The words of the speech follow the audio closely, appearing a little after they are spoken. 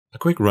A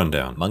quick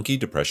rundown. Monkey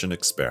depression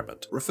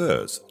experiment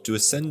refers to a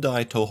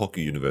Sendai Tohoku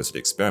University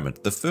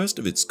experiment, the first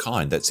of its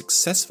kind that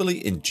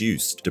successfully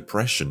induced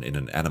depression in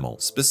an animal,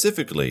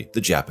 specifically the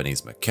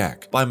Japanese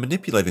macaque, by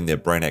manipulating their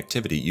brain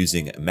activity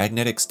using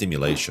magnetic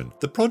stimulation.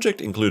 The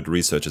project included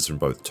researchers from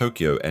both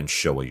Tokyo and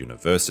Showa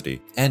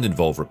University, and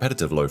involved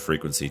repetitive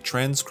low-frequency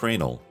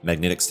transcranial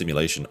magnetic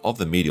stimulation of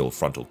the medial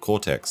frontal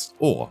cortex,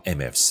 or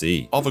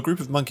MFC, of a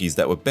group of monkeys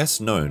that were best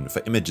known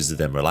for images of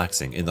them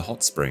relaxing in the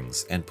hot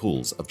springs and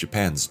pools of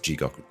Japan's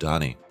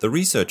Jigokudani. The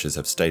researchers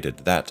have stated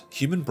that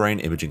human brain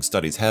imaging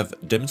studies have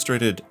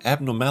demonstrated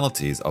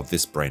abnormalities of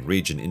this brain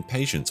region in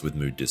patients with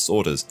mood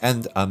disorders,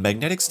 and a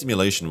magnetic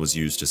stimulation was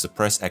used to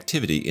suppress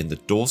activity in the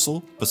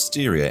dorsal,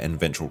 posterior, and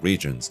ventral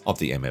regions of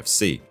the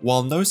MFC.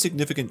 While no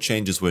significant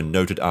changes were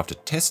noted after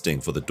testing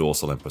for the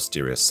dorsal and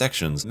posterior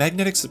sections,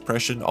 magnetic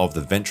suppression of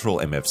the ventral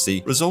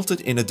MFC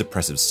resulted in a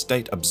depressive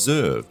state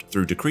observed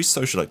through decreased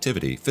social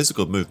activity,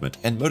 physical movement,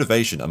 and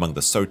motivation among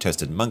the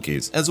so-tested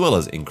monkeys, as well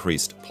as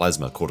increased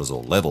plasma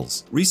cortisol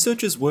levels.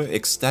 Researchers were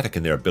ecstatic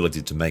in their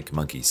ability to make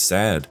monkeys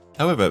sad.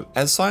 However,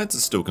 as science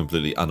is still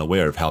completely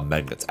unaware of how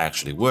magnets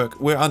actually work,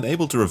 we're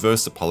unable to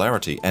reverse the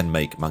polarity and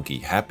make monkey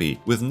happy.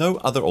 With no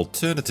other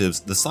alternatives,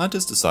 the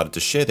scientists decided to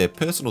share their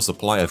personal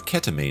supply of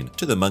ketamine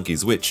to the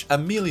monkeys, which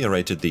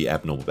ameliorated the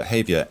abnormal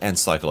behavior and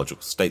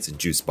psychological states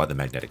induced by the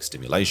magnetic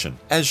stimulation,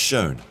 as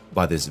shown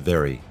by this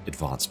very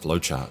advanced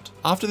flowchart.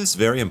 After this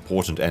very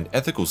important and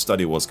ethical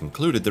study was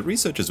concluded, the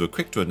researchers were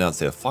quick to announce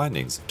their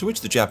findings, to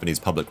which the Japanese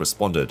public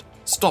responded,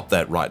 "Stop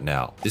that right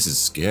now. This is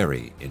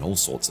scary in all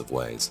sorts of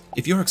ways.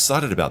 If you're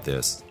excited about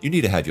this, you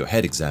need to have your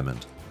head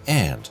examined.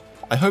 And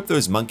I hope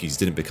those monkeys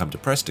didn't become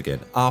depressed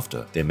again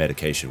after their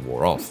medication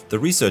wore off." The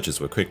researchers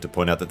were quick to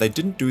point out that they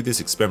didn't do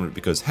this experiment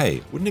because,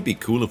 hey, wouldn't it be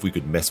cool if we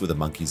could mess with a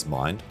monkey's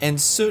mind? And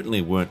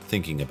certainly weren't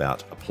thinking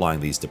about applying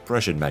these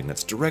depression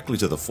magnets directly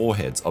to the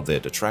foreheads of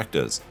their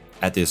detractors.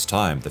 At this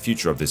time, the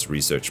future of this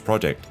research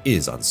project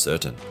is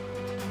uncertain.